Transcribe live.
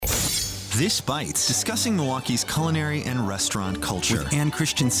This Bites, discussing Milwaukee's culinary and restaurant culture. With Ann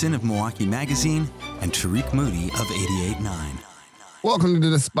Christensen of Milwaukee Magazine and Tarik Moody of 88.9. Welcome to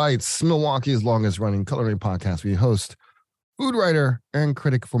This Bites, Milwaukee's longest-running culinary podcast. We host food writer and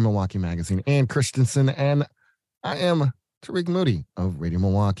critic for Milwaukee Magazine, Ann Christensen, and I am Tarik Moody of Radio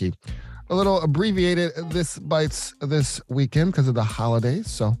Milwaukee. A little abbreviated This Bites this weekend because of the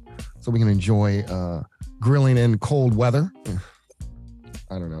holidays, so we can enjoy grilling in cold weather.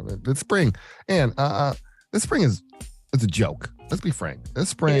 I don't know. It's spring. And this spring it's a joke. Let's be frank. This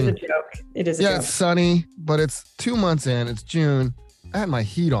spring. It is a joke. It is a joke. Yeah, it's sunny, but it's 2 months in. It's June. I had my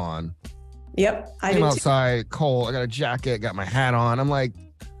heat on. Yep. I came did outside cold. I got a jacket, got my hat on. I'm like,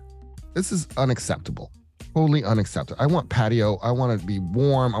 this is unacceptable. Totally unacceptable. I want patio. I want it to be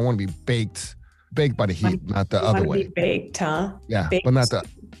warm. I want to be baked by the heat, not the other way. Be baked, huh? Yeah, baked but not the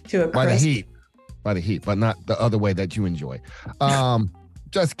by the heat. By the heat, but not the other way that you enjoy.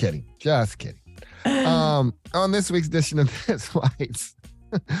 Just kidding. On this week's edition of This Bites,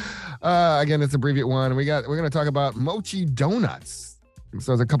 again, it's a abbreviated one. We're going to talk about mochi donuts.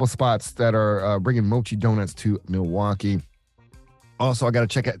 So there's a couple spots that are bringing mochi donuts to Milwaukee. Also, I got a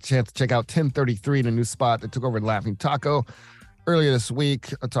chance to check out 1033, the new spot that took over Laughing Taco earlier this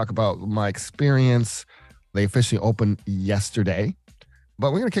week. I'll talk about my experience. They officially opened yesterday.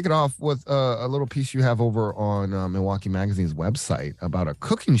 But we're going to kick it off with a little piece you have over on Milwaukee Magazine's website about a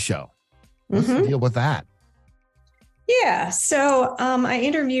cooking show. Let's deal with that. Yeah. So I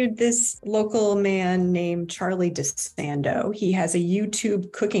interviewed this local man named Charlie DeSando. He has a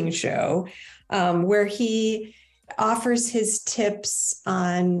YouTube cooking show where he offers his tips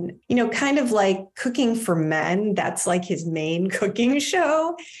on, kind of like cooking for men. That's like his main cooking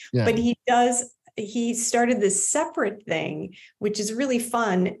show. Yeah. But he started this separate thing, which is really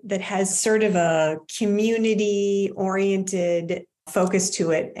fun, that has sort of a community-oriented focus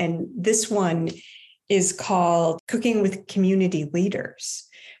to it. And this one is called Cooking with Community Leaders.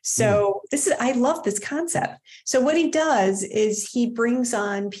 So I love this concept. So what he does is he brings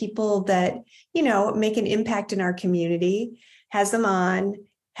on people that, make an impact in our community, has them on,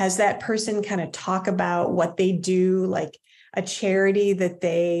 has that person kind of talk about what they do, like a charity that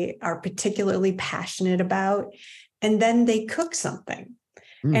they are particularly passionate about, and then they cook something.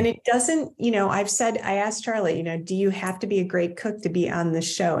 And it doesn't, I asked Charlie, do you have to be a great cook to be on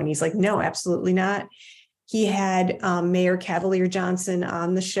this show? And he's like, no, absolutely not. He had Mayor Cavalier Johnson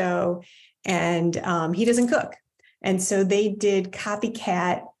on the show, and he doesn't cook. And so they did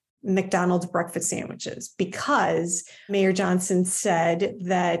copycat McDonald's breakfast sandwiches because Mayor Johnson said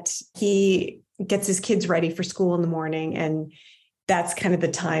that he gets his kids ready for school in the morning, and that's kind of the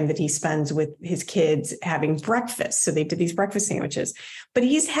time that he spends with his kids having breakfast. So they did these breakfast sandwiches. But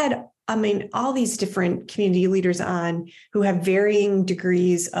he's had, all these different community leaders on who have varying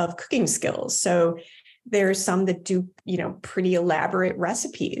degrees of cooking skills. So there's some that do, pretty elaborate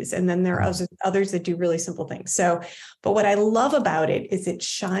recipes. And then there are others that do really simple things. But what I love about it is it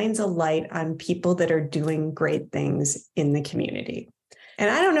shines a light on people that are doing great things in the community. And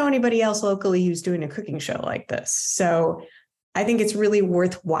I don't know anybody else locally who's doing a cooking show like this. So I think it's really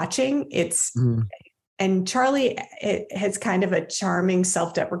worth watching. And Charlie has kind of a charming,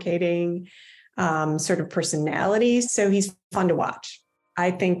 self-deprecating sort of personality. So he's fun to watch.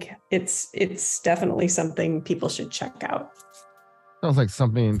 I think it's definitely something people should check out. Sounds like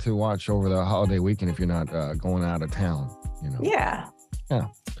something to watch over the holiday weekend if you're not going out of town. Yeah.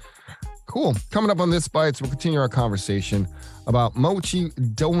 Cool. Coming up on This Bites, we'll continue our conversation about mochi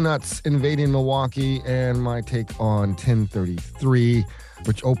donuts invading Milwaukee and my take on 1033,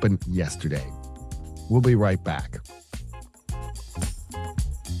 which opened yesterday. We'll be right back.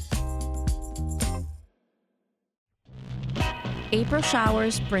 April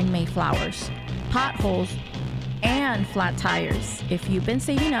showers bring May flowers, potholes, and flat tires. If you've been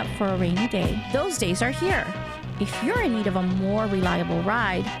saving up for a rainy day, those days are here. If you're in need of a more reliable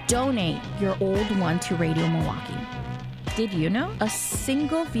ride, donate your old one to Radio Milwaukee. Did you know? A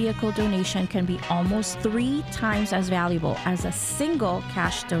single vehicle donation can be almost 3 times as valuable as a single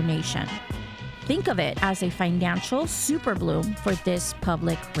cash donation. Think of it as a financial super bloom for this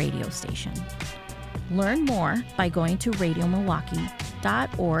public radio station. Learn more by going to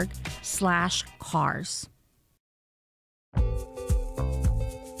radiomilwaukee.org/cars.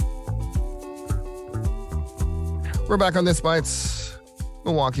 We're back on This Bites,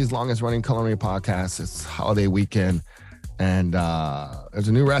 Milwaukee's longest running culinary podcast. It's holiday weekend, and there's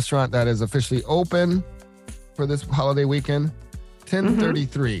a new restaurant that is officially open for this holiday weekend.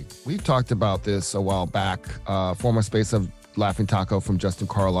 1033. We've talked about this a while back. Former space of Laughing Taco from Justin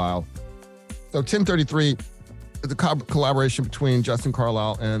Carlisle. So 1033 it's a collaboration between Justin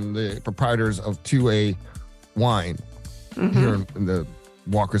Carlisle and the proprietors of 2A Wine here in the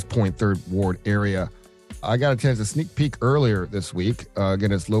Walker's Point 3rd Ward area. I got a chance to sneak peek earlier this week.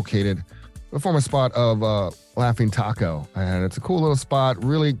 Again, it's located the former spot of Laughing Taco, and it's a cool little spot,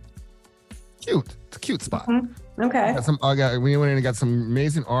 really cute. It's a cute spot. Okay. We went in and got some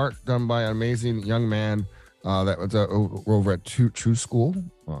amazing art done by an amazing young man that was over at True School.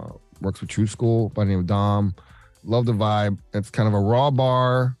 Works with True School by the name of Dom. Love the vibe. It's kind of a raw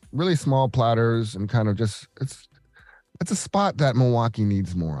bar, really small platters, and kind of just it's a spot that Milwaukee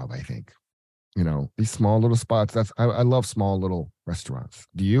needs more of, I think. You know, these small little spots. I love small little restaurants.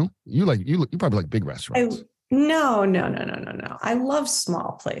 Do you? You probably like big restaurants. No. I love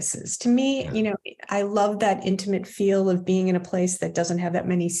small places. To me, you know, I love that intimate feel of being in a place that doesn't have that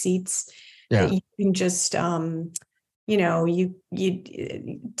many seats. Yeah. That you can just, you know, you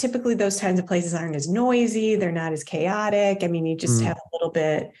typically those kinds of places aren't as noisy. They're not as chaotic. I mean, you just have a little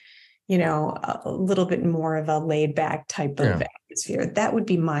bit, you know, a little bit more of a laid back type of atmosphere. That would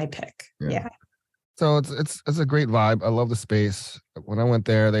be my pick. Yeah. So it's a great vibe. I love the space. When I went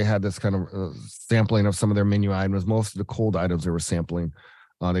there, they had this kind of sampling of some of their menu items. Most of the cold items they were sampling.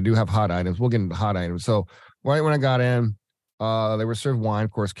 They do have hot items. We'll get into hot items. So right when I got in, they were served wine,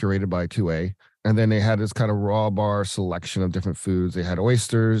 of course, curated by 2A. And then they had this kind of raw bar selection of different foods. They had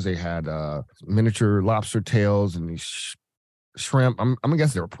oysters. They had miniature lobster tails and these shrimp. I'm gonna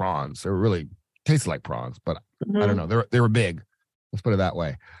guess they were prawns. They were really tasted like prawns, but I don't know. They were big. Let's put it that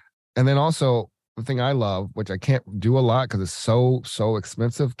way. And then also, the thing I love, which I can't do a lot because it's so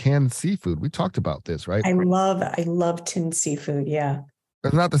expensive, canned seafood. We talked about this, right? I love tinned seafood. Yeah.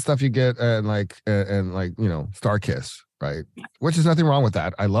 It's not the stuff you get and like you know, Starkiss, right? Which is nothing wrong with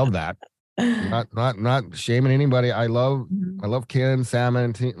that. I love that. not shaming anybody. I love canned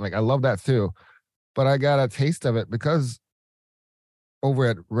salmon. Like I love that too. But I got a taste of it because over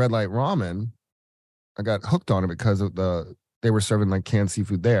at Red Light Ramen, I got hooked on it because of they were serving like canned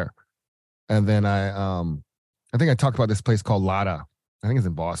seafood there. And then I think I talked about this place called Lada. I think it's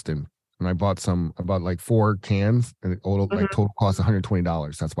in Boston. And I bought like 4 cans and it total cost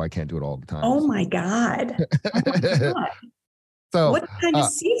 $120. That's why I can't do it all the time. Oh my God. So what kind of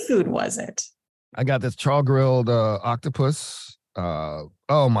seafood was it? I got this char grilled octopus. Oh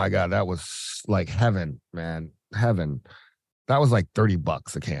my God. That was like heaven, man. Heaven. That was like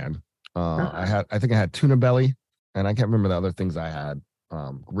 $30 a can. I think I had tuna belly and I can't remember the other things I had.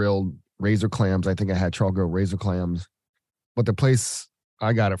 Grilled razor clams. I think I had char grilled razor clams, but the place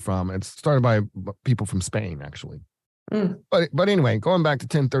I got it from, it's started by people from Spain, actually. But anyway, going back to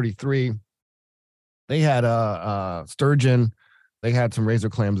 1033, they had sturgeon. They had some razor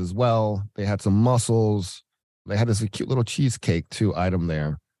clams as well. They had some mussels. They had this cute little cheesecake item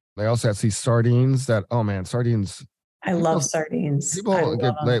there. They also had these sardines sardines. I love sardines. People are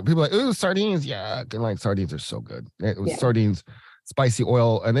like, ooh, sardines. Yeah. And like sardines are so good. It was sardines, spicy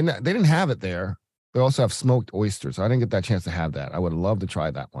oil. And then they didn't have it there. They also have smoked oysters. I didn't get that chance to have that. I would love to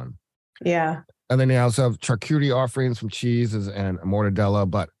try that one. Yeah. And then they also have charcuterie offerings from cheeses and mortadella,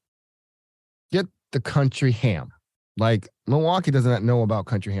 but get the country ham. Like Milwaukee doesn't know about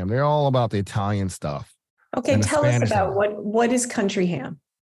country ham. They're all about the Italian stuff. Okay. Tell us about what is country ham?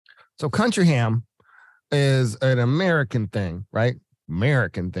 So country ham is an American thing, right?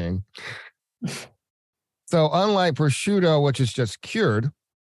 American thing. So unlike prosciutto, which is just cured,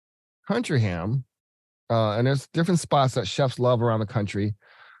 country ham, and there's different spots that chefs love around the country.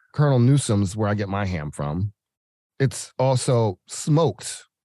 Colonel Newsom's where I get my ham from. It's also smoked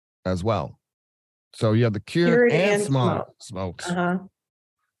as well. So you have the cured and smoked.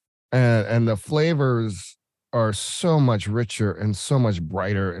 And the flavors are so much richer and so much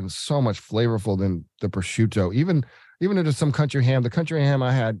brighter and so much flavorful than the prosciutto. Even if there's some country ham, the country ham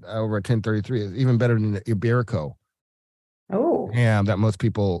I had over at 1033 is even better than the Iberico ham that most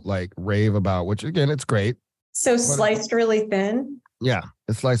people like rave about, which again, it's great. So sliced really thin? Yeah,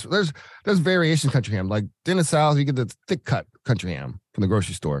 it's sliced. There's variation country ham. Like in the South, you get the thick cut country ham from the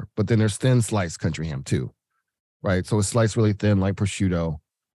grocery store, but then there's thin sliced country ham too, right? So it's sliced really thin like prosciutto.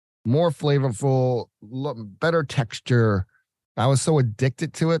 More flavorful, better texture. I was so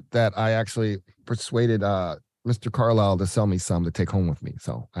addicted to it that I actually persuaded Mr. Carlisle to sell me some to take home with me.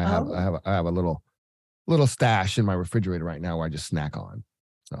 So I have a little stash in my refrigerator right now where I just snack on.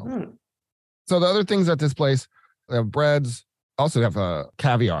 So the other things at this place, they have breads. Also have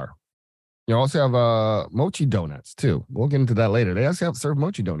caviar. You also have mochi donuts too. We'll get into that later. They also serve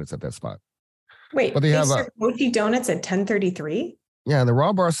mochi donuts at that spot. Wait, but they serve mochi donuts at 1033? Yeah, the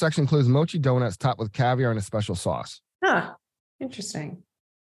raw bar section includes mochi donuts topped with caviar and a special sauce. Huh. Interesting.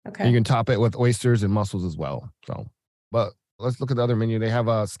 Okay. You can top it with oysters and mussels as well. So, but let's look at the other menu. They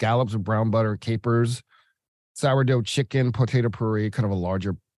have scallops with brown butter, capers, sourdough chicken, potato puree, kind of a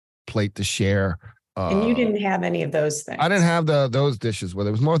larger plate to share. And you didn't have any of those things. I didn't have those dishes with it.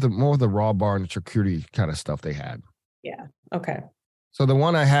 It was more of the raw bar and the charcuterie kind of stuff they had. Yeah. Okay. So the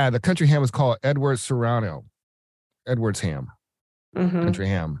one I had, the country ham was called Edward's Serrano, Edward's ham, country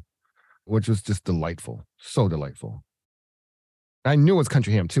ham, which was just delightful. So delightful. I knew it was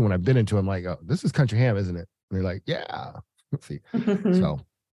country ham too. When I bit into it, I'm like, oh, this is country ham, isn't it? And they're like, yeah. Let's see. So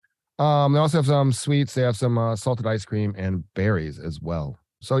they also have some sweets. They have some salted ice cream and berries as well.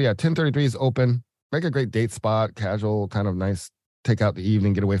 So yeah, 1033 is open. Make a great date spot, casual, kind of nice. Take out the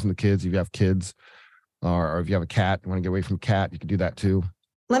evening, get away from the kids. If you have kids, or if you have a cat, you want to get away from a cat, you can do that too.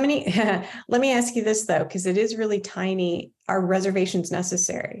 Let me ask you this though, because it is really tiny. Are reservations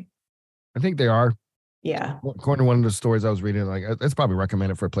necessary? I think they are. Yeah. According to one of the stories I was reading, like it's probably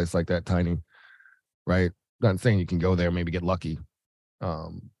recommended for a place like that, tiny, right? Not saying you can go there, maybe get lucky.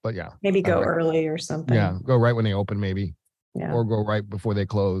 But yeah. Maybe go early or something. Yeah. Go right when they open, maybe. Yeah. Or go right before they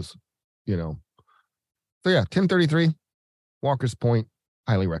close, you know. So yeah, 1033, Walker's Point,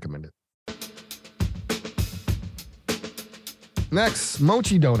 highly recommended. Next,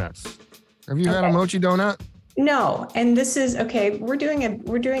 mochi donuts. Have you had a mochi donut? No, and this is okay. We're doing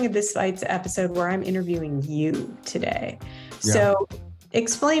a This Fights episode where I'm interviewing you today. Yeah. So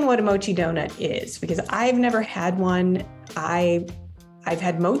explain what a mochi donut is, because I've never had one. I've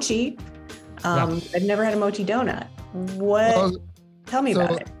had mochi. I've never had a mochi donut. Tell me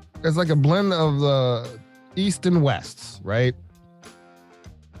about it. It's like a blend of the East and Wests, right?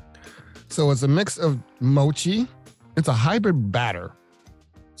 So it's a mix of mochi. It's a hybrid batter.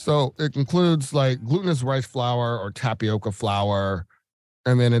 So it includes like glutinous rice flour or tapioca flour.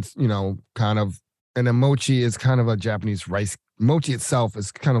 And then it's, and a mochi is kind of a Japanese rice. Mochi itself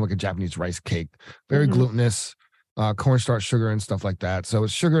is kind of like a Japanese rice cake. Very glutinous, cornstarch, sugar, and stuff like that. So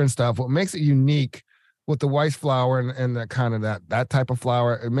it's sugar and stuff. What makes it unique with the rice flour and that kind of that type of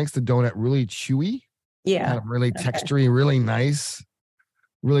flour, it makes the donut really chewy. Yeah. Kind of really textury, really nice,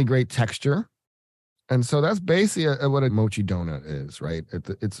 really great texture. And so that's basically what a mochi donut is, right?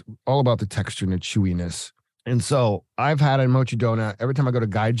 It's all about the texture and the chewiness. And so I've had a mochi donut every time I go to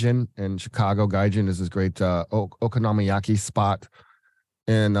Gaijin in Chicago. Gaijin is this great okonomiyaki spot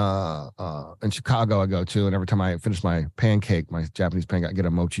in Chicago I go to. And every time I finish my pancake, my Japanese pancake, I get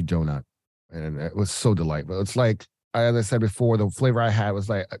a mochi donut. And it was so delightful. It's like, as I said before, the flavor I had was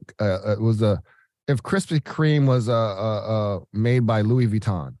like, if Krispy Kreme was made by Louis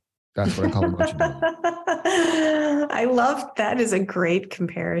Vuitton. That's what I call a mochi donut. I love that. Is a great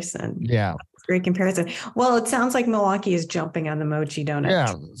comparison. Yeah. Great comparison. Well, it sounds like Milwaukee is jumping on the mochi donut.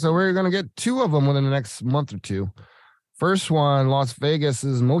 Yeah. So we're going to get two of them within the next month or two. First one, Las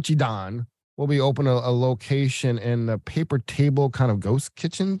Vegas's Mochi Don will be open a location in the paper table kind of ghost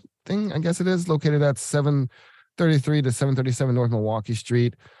kitchen thing, I guess it is, located at 733 to 737 North Milwaukee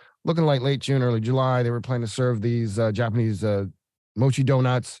Street. Looking like late June, early July. They were planning to serve these Japanese mochi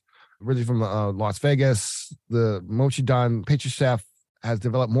donuts. Originally from Las Vegas, the Mochi Don pastry chef has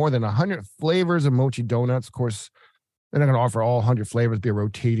developed more than 100 flavors of mochi donuts. Of course, they're not going to offer all 100 flavors, be a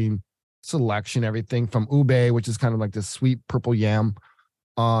rotating selection, everything from ube, which is kind of like this sweet purple yam,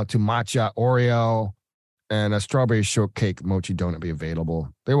 to matcha, Oreo, and a strawberry shortcake mochi donut be available.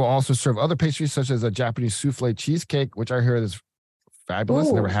 They will also serve other pastries such as a Japanese souffle cheesecake, which I hear is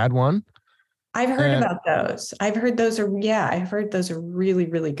fabulous. Never had one. I've heard about those. I've heard those are really,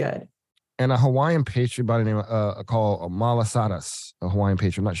 really good. And a Hawaiian pastry by the name of called malasadas, a Hawaiian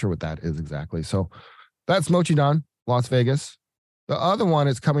pastry. I'm not sure what that is exactly. So that's Mochi Don, Las Vegas. The other one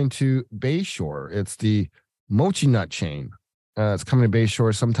is coming to Bayshore. It's the Mochi Nut chain. It's coming to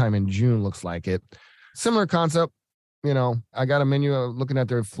Bayshore sometime in June, looks like it. Similar concept. I got a menu looking at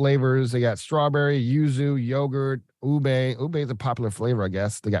their flavors. They got strawberry, yuzu, yogurt, ube. Ube is a popular flavor, I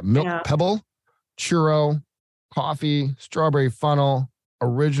guess. They got milk pebble, churro, coffee, strawberry funnel,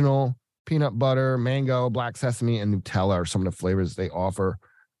 original, peanut butter, mango, black sesame, and Nutella are some of the flavors they offer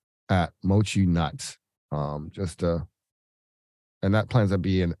at Mochi Nut. And that plans to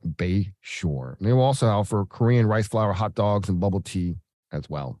be in Bayshore. And they will also offer Korean rice flour hot dogs and bubble tea as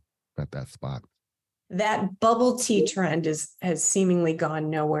well at that spot. That bubble tea trend has seemingly gone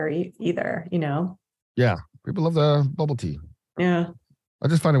nowhere either, Yeah, people love the bubble tea. Yeah. I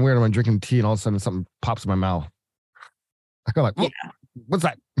just find it weird when I'm drinking tea and all of a sudden something pops in my mouth. I go like, what's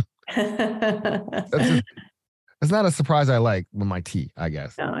that? It's not a surprise I like with my tea, I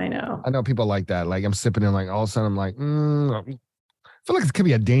guess. No, I know. I know people like that. Like I'm sipping and like all of a sudden I'm like, I feel like it could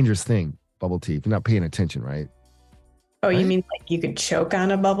be a dangerous thing, bubble tea, if you're not paying attention, right? Oh, Right? you mean like you could choke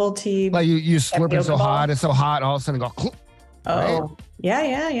on a bubble tea? Like you slurp it so ball? hot, it's so hot, all of a sudden go. Clunk. Oh,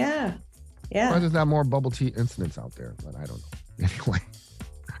 yeah. Why there's not more bubble tea incidents out there? But I don't know. Anyway,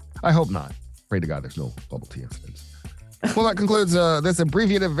 I hope not. Pray to God there's no bubble tea incidents. Well, that concludes this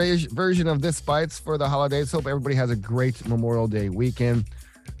abbreviated version of This Bites for the holidays. Hope everybody has a great Memorial Day weekend.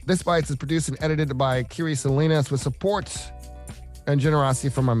 This Bites is produced and edited by Kiri Salinas with support and generosity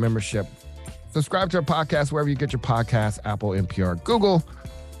from our membership. Subscribe to our podcast wherever you get your podcasts, Apple, NPR, Google,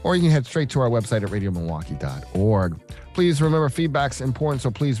 or you can head straight to our website at radiomilwaukee.org. Please remember, feedback's important,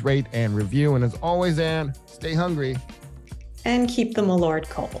 so please rate and review. And as always, Ann, stay hungry. And keep the Malord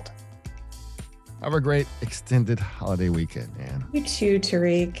cold. Have a great extended holiday weekend, Ann. You too,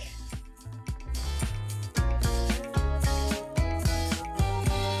 Tarik.